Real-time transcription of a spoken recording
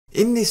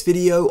In this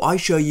video, I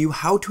show you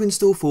how to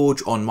install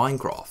Forge on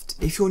Minecraft.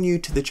 If you're new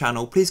to the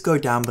channel, please go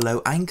down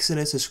below and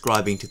consider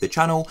subscribing to the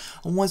channel,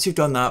 and once you've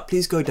done that,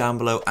 please go down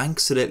below and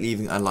consider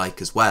leaving a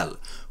like as well.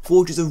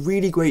 Forge is a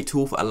really great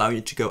tool for allowing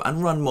you to go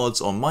and run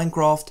mods on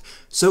Minecraft,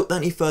 so without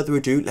any further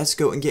ado, let's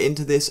go and get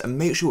into this, and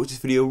make sure to watch this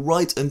video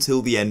right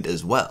until the end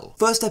as well.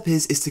 First step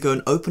is to go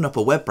and open up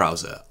a web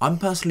browser. I'm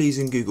personally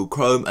using Google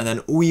Chrome, and then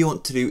all you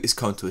want to do is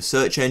come to a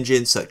search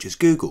engine such as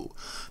Google.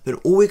 Then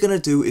all we're going to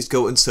do is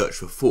go and search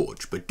for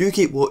Forge, but do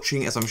keep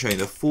watching as I'm showing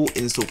the full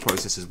install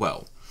process as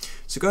well.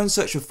 So go and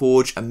search for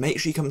Forge and make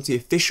sure you come to the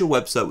official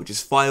website, which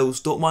is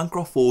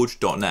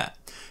files.minecraftforge.net.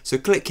 So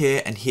click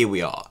here and here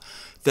we are.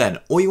 Then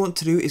all you want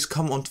to do is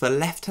come onto the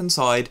left hand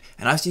side,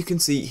 and as you can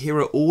see, here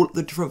are all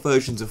the different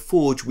versions of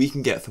Forge we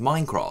can get for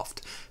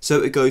Minecraft.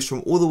 So it goes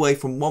from all the way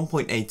from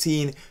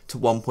 1.18 to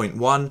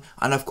 1.1,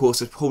 and of course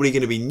there's probably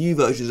going to be new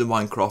versions of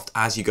Minecraft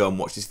as you go and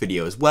watch this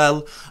video as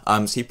well.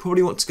 So you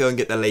probably want to go and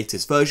get the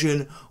latest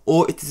version,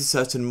 or if there's a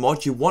certain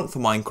mod you want for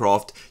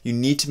Minecraft, you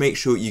need to make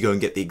sure you go and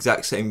get the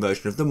exact same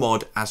version of the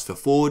mod as for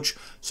Forge.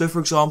 So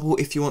for example,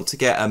 if you want to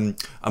get a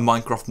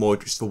Minecraft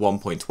mod just for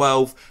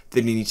 1.12,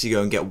 then you need to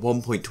go and get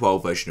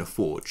 1.12 version of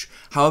Forge.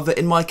 However,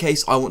 in my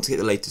case, I want to get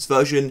the latest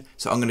version,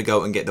 so I'm going to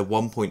go and get the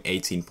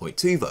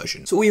 1.18.2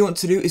 version. So all you want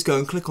to do is go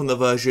and click on the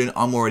version.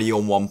 I'm already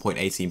on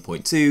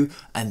 1.18.2,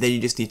 and then you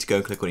just need to go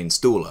and click on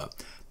installer.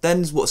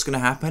 Then what's going to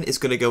happen is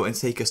going to go and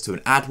take us to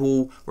an ad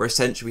wall, where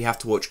essentially we have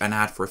to watch an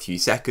ad for a few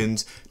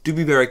seconds. Do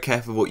be very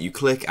careful what you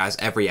click, as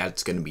every ad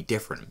is going to be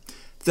different.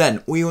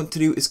 Then all you want to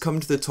do is come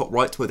to the top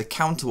right to where the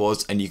counter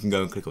was, and you can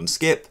go and click on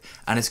skip,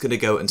 and it's going to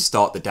go and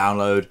start the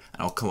download,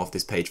 and I'll come off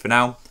this page for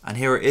now, and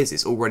here it is.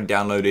 It's already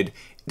downloaded.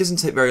 It doesn't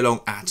take very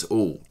long at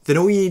all. Then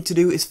all you need to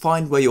do is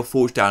find where your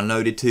Forge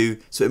downloaded to.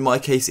 So in my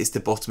case, it's the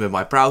bottom of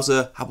my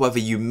browser. However,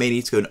 you may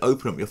need to go and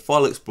open up your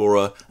file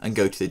explorer and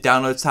go to the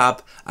download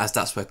tab, as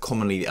that's where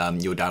commonly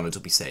your downloads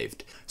will be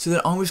saved. So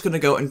then I'm just going to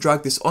go and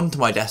drag this onto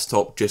my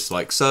desktop just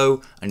like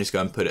so, and just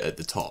go and put it at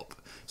the top.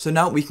 So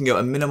now we can go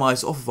and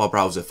minimize off of our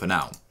browser for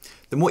now.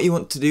 Then what you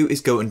want to do is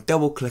go and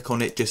double click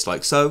on it just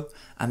like so,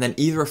 and then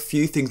either a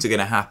few things are going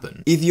to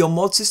happen. Either your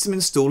mod system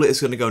installer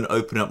is going to go and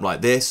open up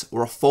like this,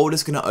 or a folder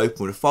is going to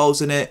open with files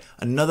in it,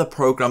 another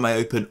program may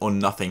open, or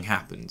nothing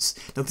happens.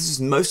 Now this is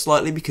most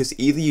likely because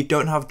either you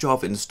don't have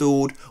Java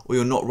installed, or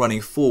you're not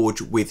running Forge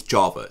with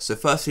Java. So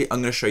firstly,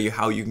 I'm going to show you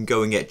how you can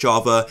go and get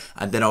Java,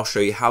 and then I'll show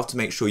you how to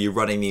make sure you're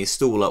running the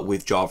installer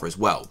with Java as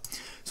well.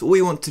 So all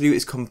you want to do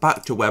is come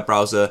back to a web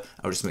browser.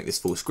 I'll just make this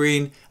full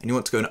screen, and you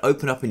want to go and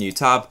open up a new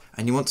tab,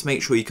 and you want to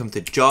make sure you come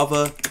to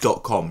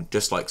java.com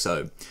just like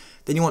so.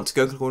 Then you want to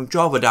go click on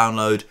Java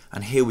download,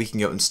 and here we can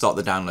go and start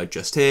the download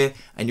just here,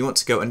 and you want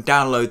to go and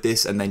download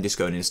this and then just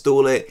go and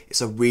install it.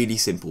 It's a really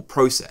simple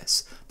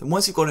process. Then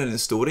once you've gone and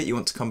installed it, you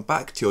want to come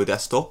back to your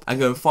desktop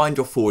and go and find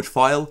your Forge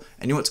file,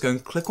 and you want to go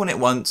and click on it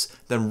once,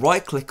 then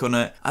right click on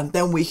it, and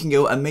then we can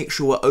go and make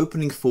sure we're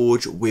opening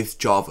Forge with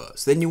Java.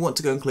 So then you want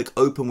to go and click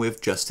open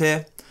with just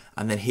here,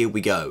 and then here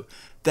we go.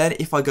 Then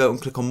if I go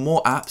and click on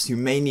more apps, you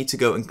may need to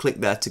go and click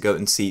there to go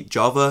and see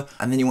Java,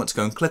 and then you want to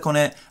go and click on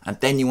it, and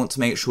then you want to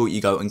make sure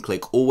you go and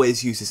click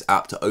always use this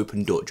app to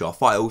open .jar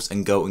files,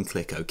 and go and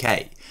click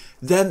OK.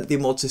 Then the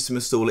mod system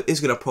installer is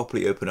going to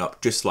properly open up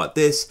just like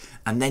this,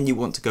 and then you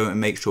want to go and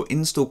make sure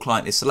install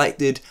client is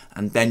selected,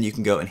 and then you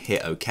can go and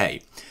hit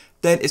OK.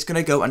 Then it's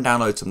going to go and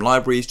download some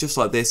libraries just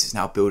like this. It's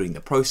now building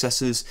the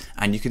processors,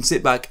 and you can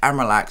sit back and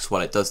relax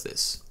while it does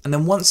this. And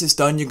then once it's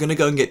done, you're going to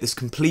go and get this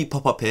complete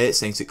pop-up here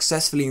saying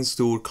successfully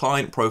installed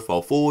client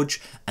profile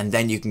Forge, and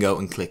then you can go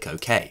and click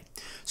OK.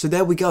 So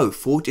there we go,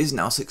 Forge is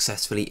now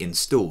successfully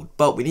installed,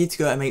 but we need to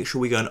go and make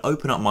sure we go and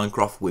open up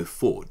Minecraft with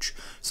Forge.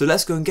 So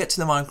let's go and get to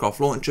the Minecraft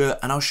launcher,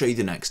 and I'll show you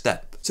the next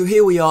step. So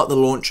here we are, the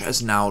launcher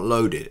has now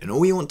loaded, and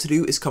all you want to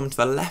do is come to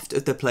the left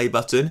of the play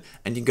button,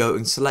 and you go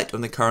and select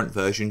on the current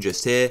version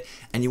just here,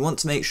 and you want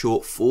to make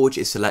sure Forge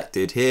is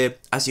selected here.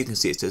 As you can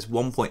see, it says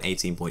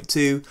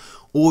 1.18.2,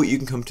 or you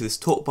can come to this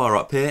top bar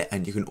up here,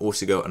 and you can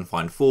also go and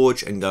find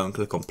Forge and go and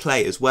click on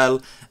play as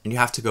well, and you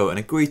have to go and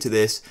agree to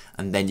this,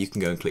 and then you can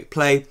go and click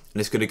play, and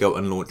it's going to go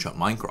and launch up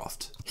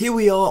Minecraft. Here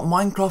we are,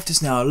 Minecraft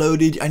is now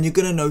loaded, and you're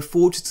going to know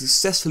Forge has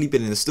successfully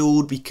been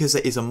installed because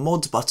there is a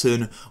mods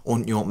button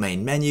on your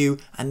main menu,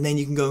 and then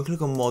you can go and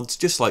click on mods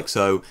just like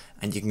so,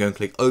 and you can go and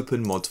click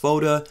open mods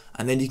folder,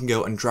 and then you can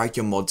go and drag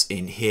your mods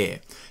in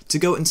here. To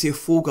go and see a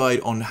full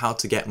guide on how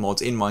to get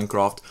mods in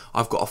Minecraft,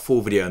 I've got a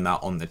full video on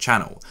that on the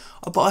channel.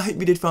 But I hope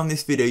you did find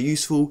this video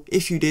useful.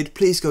 If you did,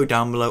 please go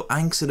down below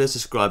and consider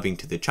subscribing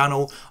to the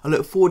channel. I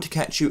look forward to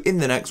catch you in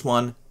the next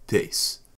one. Peace.